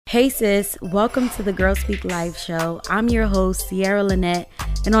Hey sis, welcome to the Girl Speak Life show. I'm your host, Sierra Lynette,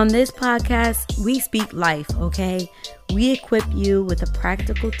 and on this podcast, we speak life, okay? We equip you with the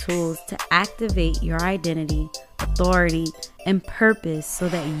practical tools to activate your identity, authority, and purpose so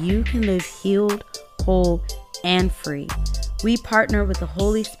that you can live healed, whole, and free. We partner with the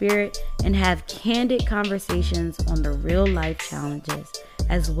Holy Spirit and have candid conversations on the real life challenges,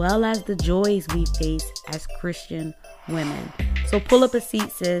 as well as the joys we face as Christian women. So pull up a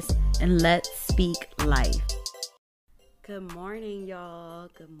seat, sis, and let's speak life. Good morning, y'all.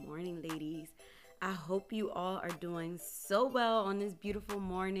 Good morning, ladies. I hope you all are doing so well on this beautiful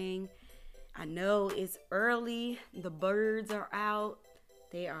morning. I know it's early. The birds are out.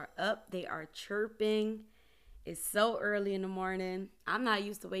 They are up. They are chirping. It's so early in the morning. I'm not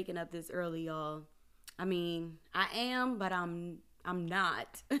used to waking up this early, y'all. I mean, I am, but I'm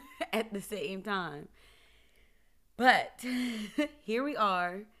not at the same time. But here we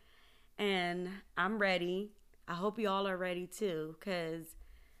are, and I'm ready. I hope you all are ready too, because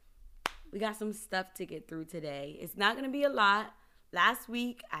we got some stuff to get through today. It's not going to be a lot. Last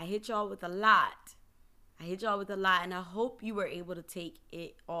week, I hit y'all with a lot. And I hope you were able to take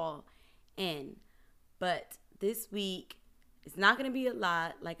it all in. But this week, it's not going to be a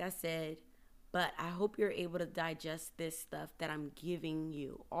lot, like I said, but I hope you're able to digest this stuff that I'm giving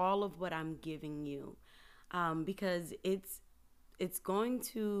you, all of what I'm giving you. Because it's going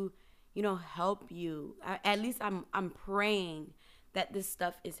to, help you. At least I'm praying that this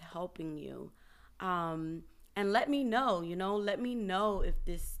stuff is helping you. And let me know if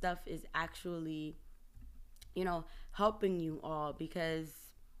this stuff is actually, helping you all, because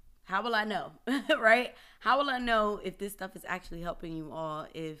how will I know, right? How will I know if this stuff is actually helping you all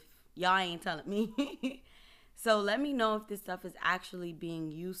if y'all ain't telling me? So let me know if this stuff is actually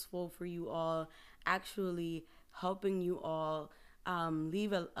being useful for you all, actually helping you all.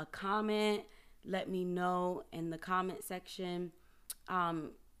 Leave a comment. Let me know in the comment section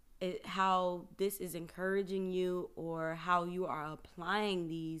how this is encouraging you, or how you are applying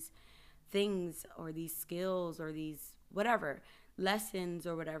these things or these skills or these whatever lessons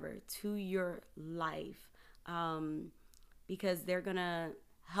or whatever to your life, because they're gonna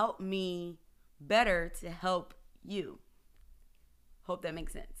help me better to help you. Hope that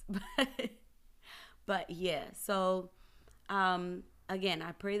makes sense. But yeah, so again,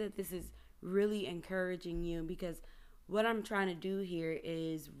 I pray that this is really encouraging you, because what I'm trying to do here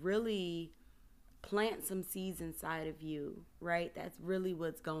is really plant some seeds inside of you, right? That's really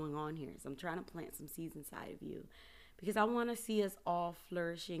what's going on here. So I'm trying to plant some seeds inside of you, because I want to see us all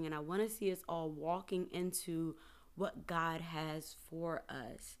flourishing, and I want to see us all walking into what God has for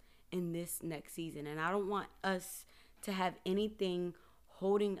us in this next season. And I don't want us to have anything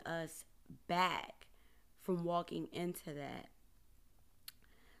holding us back from walking into that.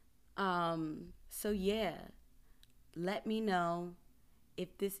 So yeah, let me know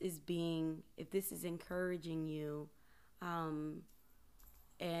if this is encouraging you.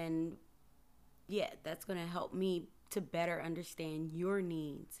 And yeah, that's going to help me to better understand your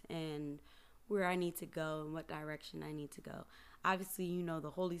needs and where I need to go and what direction I need to go. Obviously,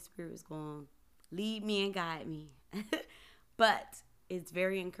 the Holy Spirit is going to lead me and guide me. But it's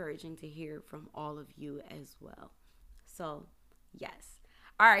very encouraging to hear from all of you as well. So, yes.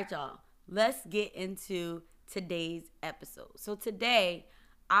 All right, y'all. Let's get into today's episode. So today,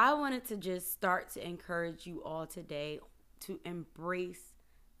 I wanted to just start to encourage you all today to embrace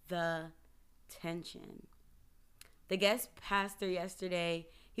the tension. The guest pastor yesterday,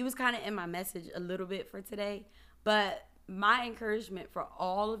 he was kind of in my message a little bit for today, but my encouragement for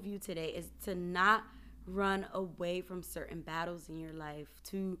all of you today is to not run away from certain battles in your life,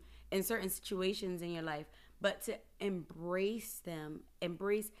 in certain situations in your life, but to embrace them.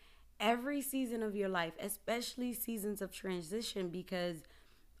 Embrace every season of your life, especially seasons of transition, because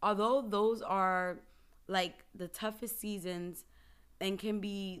although those are like the toughest seasons and can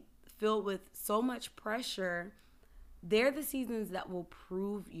be filled with so much pressure, they're the seasons that will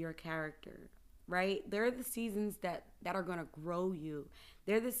prove your character, right? They're the seasons that are going to grow you.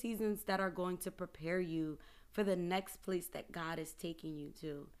 They're the seasons that are going to prepare you for the next place that God is taking you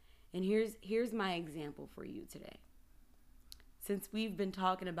to. And here's my example for you today. Since we've been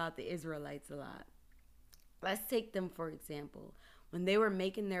talking about the Israelites a lot, let's take them for example. When they were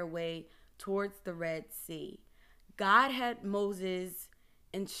making their way towards the Red Sea, God had Moses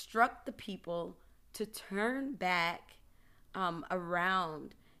instruct the people to turn back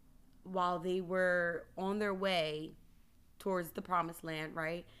around while they were on their way towards the promised land,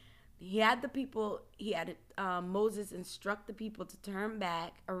 right? Moses instruct the people to turn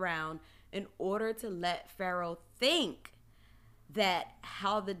back around in order to let Pharaoh think that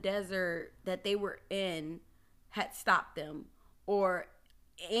how the desert that they were in had stopped them,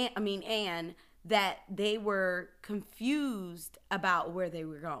 and that they were confused about where they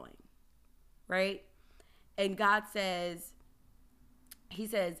were going, right? And God says, he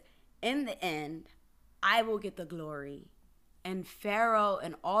says, in the end, I will get the glory, and Pharaoh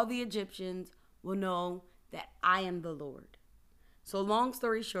and all the Egyptians will know that I am the Lord. So long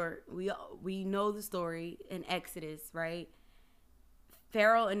story short, we know the story in Exodus, right?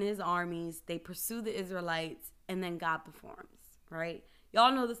 Pharaoh and his armies, they pursue the Israelites, and then God performs, right?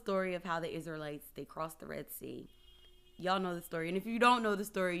 Y'all know the story of how the Israelites, they crossed the Red Sea. Y'all know the story. And if you don't know the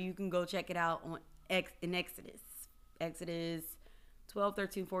story, you can go check it out in Exodus. Exodus 12,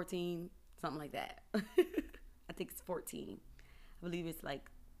 13, 14, something like that. I think it's 14. I believe it's like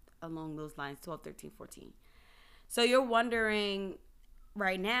along those lines, 12, 13, 14. So you're wondering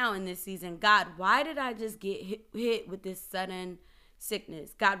right now in this season, God, why did I just get hit with this sudden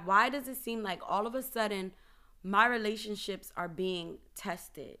sickness? God, why does it seem like all of a sudden my relationships are being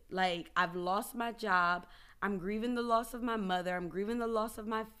tested? Like, I've lost my job. I'm grieving the loss of my mother. I'm grieving the loss of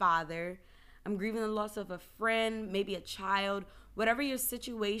my father. I'm grieving the loss of a friend, maybe a child. Whatever your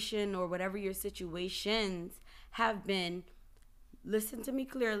situation or whatever your situations have been, listen to me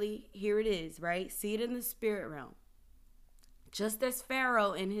clearly. Here it is, right? See it in the spirit realm. Just as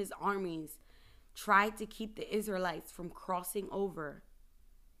Pharaoh and his armies tried to keep the Israelites from crossing over,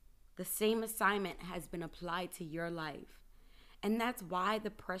 the same assignment has been applied to your life. And that's why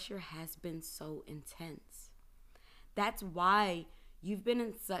the pressure has been so intense. That's why you've been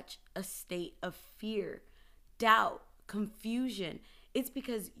in such a state of fear, doubt, confusion. It's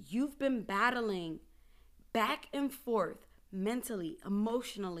because you've been battling back and forth mentally,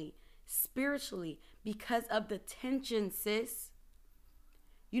 emotionally, spiritually because of the tension, sis.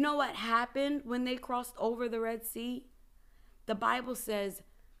 You know what happened when they crossed over the Red Sea? The Bible says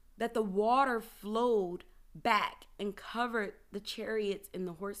that the water flowed back and covered the chariots and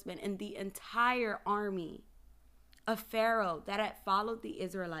the horsemen and the entire army of Pharaoh that had followed the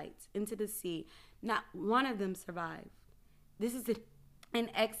Israelites into the sea. Not one of them survived. This is in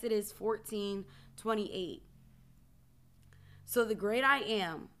Exodus 14:28. So the great I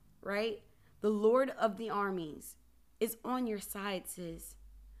am, right? The Lord of the armies is on your side, sis.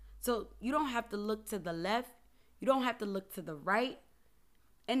 So you don't have to look to the left. You don't have to look to the right.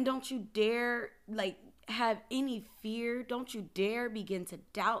 And don't you dare have any fear. Don't you dare begin to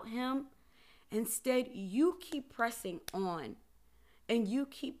doubt him. Instead, you keep pressing on and you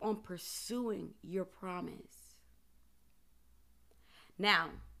keep on pursuing your promise. Now,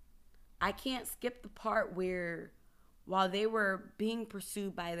 I can't skip the part where while they were being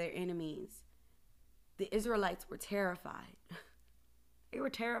pursued by their enemies, the Israelites were terrified. They were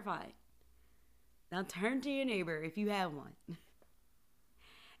terrified. Now turn to your neighbor if you have one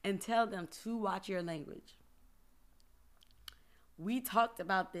and tell them to watch your language. We talked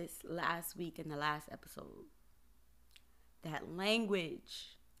about this last week in the last episode. That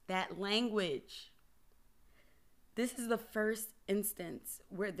language. This is the first instance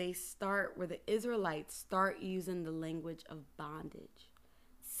where the Israelites start using the language of bondage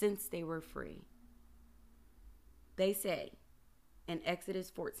since they were free. They say in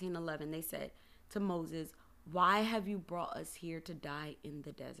Exodus 14:11, they said to Moses, "Why have you brought us here to die in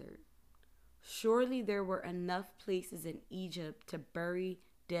the desert? Surely there were enough places in Egypt to bury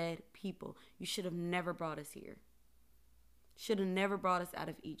dead people. You should have never brought us here. Should have never brought us out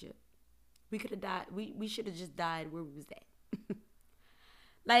of Egypt. We could have died. We should have just died where we was at."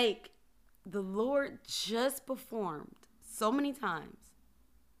 Like, the Lord just performed so many times.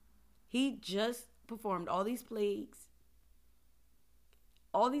 He just performed all these plagues.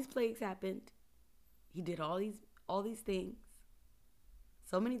 All these plagues happened. He did all these things.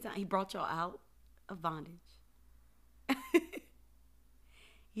 So many times. He brought y'all out of bondage.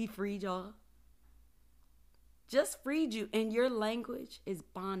 He freed y'all. Just freed you. And your language is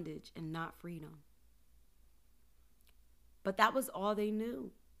bondage and not freedom. But that was all they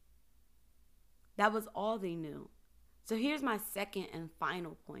knew. That was all they knew. So here's my second and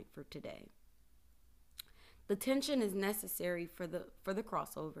final point for today. The tension is necessary for the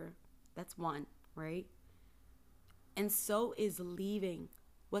crossover. That's one, right? And so is leaving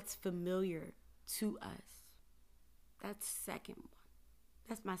what's familiar to us. That's second one.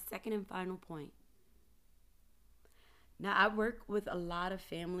 That's my second and final point. Now, I work with a lot of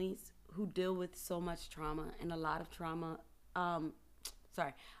families who deal with so much trauma and a lot of trauma. I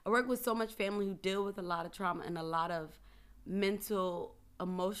work with so much family who deal with a lot of trauma and a lot of mental,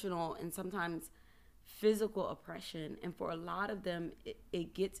 emotional, and sometimes physical oppression. And for a lot of them,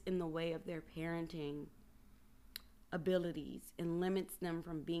 it gets in the way of their parenting. abilities and limits them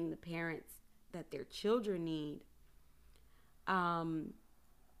from being the parents that their children need. And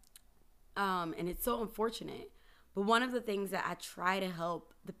it's so unfortunate. But one of the things that I try to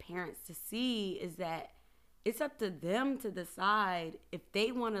help the parents to see is that it's up to them to decide if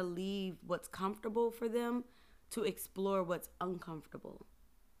they want to leave what's comfortable for them to explore what's uncomfortable.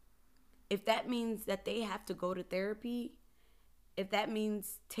 If that means that they have to go to therapy, if that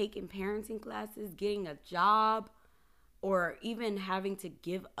means taking parenting classes, getting a job, or even having to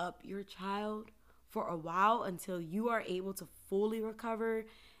give up your child for a while until you are able to fully recover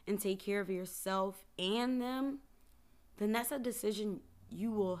and take care of yourself and them, then that's a decision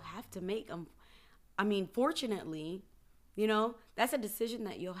you will have to make. Fortunately, that's a decision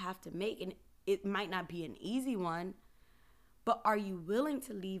that you'll have to make, and it might not be an easy one, but are you willing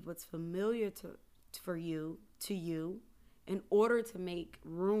to leave what's familiar to you in order to make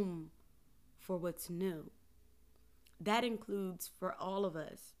room for what's new? That includes, for all of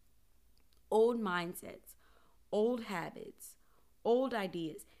us, old mindsets, old habits, old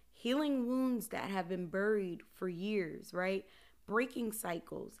ideas, healing wounds that have been buried for years, right? Breaking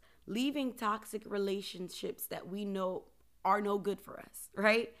cycles, leaving toxic relationships that we know are no good for us,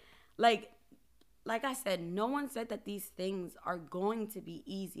 right? Like I said, no one said that these things are going to be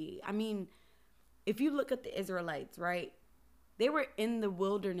easy. I mean, if you look at the Israelites, right? They were in the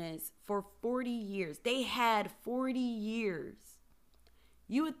wilderness for 40 years. They had 40 years.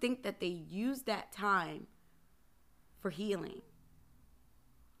 You would think that they used that time for healing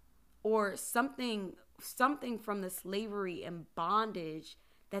or something from the slavery and bondage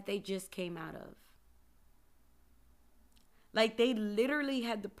that they just came out of. Like, they literally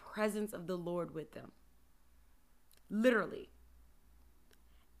had the presence of the Lord with them. Literally.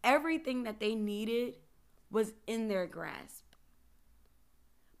 Everything that they needed was in their grasp.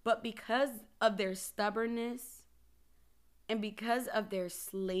 But because of their stubbornness and because of their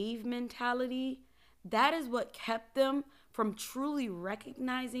slave mentality, that is what kept them from truly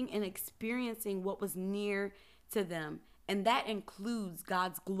recognizing and experiencing what was near to them. And that includes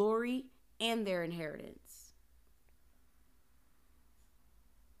God's glory and their inheritance.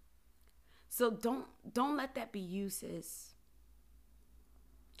 So don't let that be you, sis.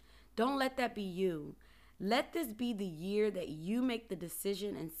 Don't let that be you. Let this be the year that you make the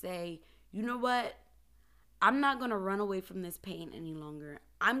decision and say, you know what? I'm not going to run away from this pain any longer.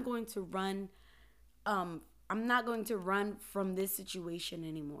 I'm going to run. I'm not going to run from this situation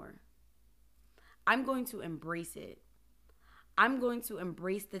anymore. I'm going to embrace it. I'm going to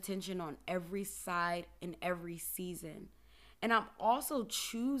embrace the tension on every side in every season. And I'm also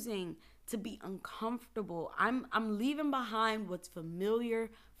choosing to be uncomfortable. I'm leaving behind what's familiar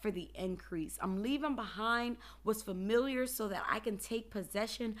for the increase. I'm leaving behind what's familiar so that I can take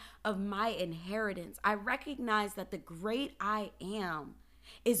possession of my inheritance. I recognize that the great I am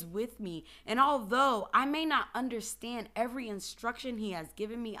is with me. And although I may not understand every instruction he has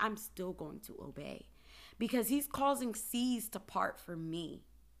given me, I'm still going to obey because he's causing seas to part for me.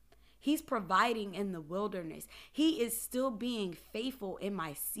 He's providing in the wilderness. He is still being faithful in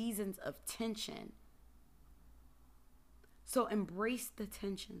my seasons of tension. So embrace the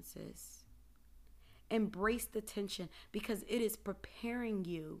tension, sis. Embrace the tension because it is preparing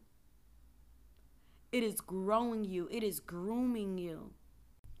you. It is growing you. It is grooming you.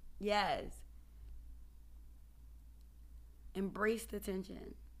 Yes. Embrace the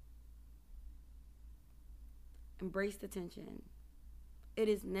tension. Embrace the tension. It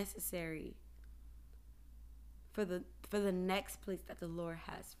is necessary for the next place that the Lord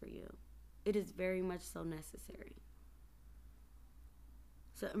has for you. It is very much so necessary.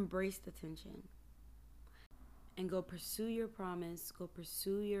 So embrace the tension and go pursue your promise. Go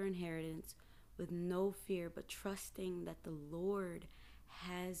pursue your inheritance with no fear, but trusting that the Lord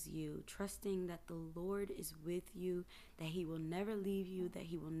has you, trusting that the Lord is with you, that he will never leave you, that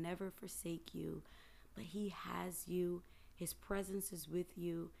he will never forsake you, but he has you. His presence is with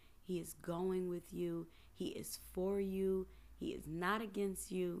you. He is going with you. He is for you. He is not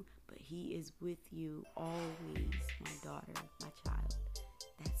against you, but he is with you always, my daughter, my child.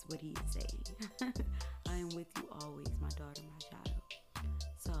 That's what he is saying. I am with you always, my daughter, my child.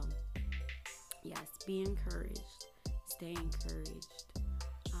 So, yes, be encouraged. Stay encouraged.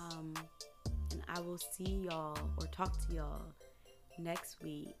 And I will see y'all or talk to y'all next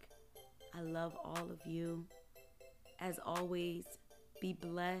week. I love all of you. As always, be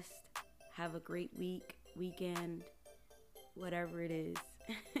blessed. Have a great weekend, whatever it is.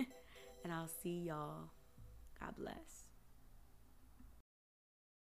 And I'll see y'all. God bless.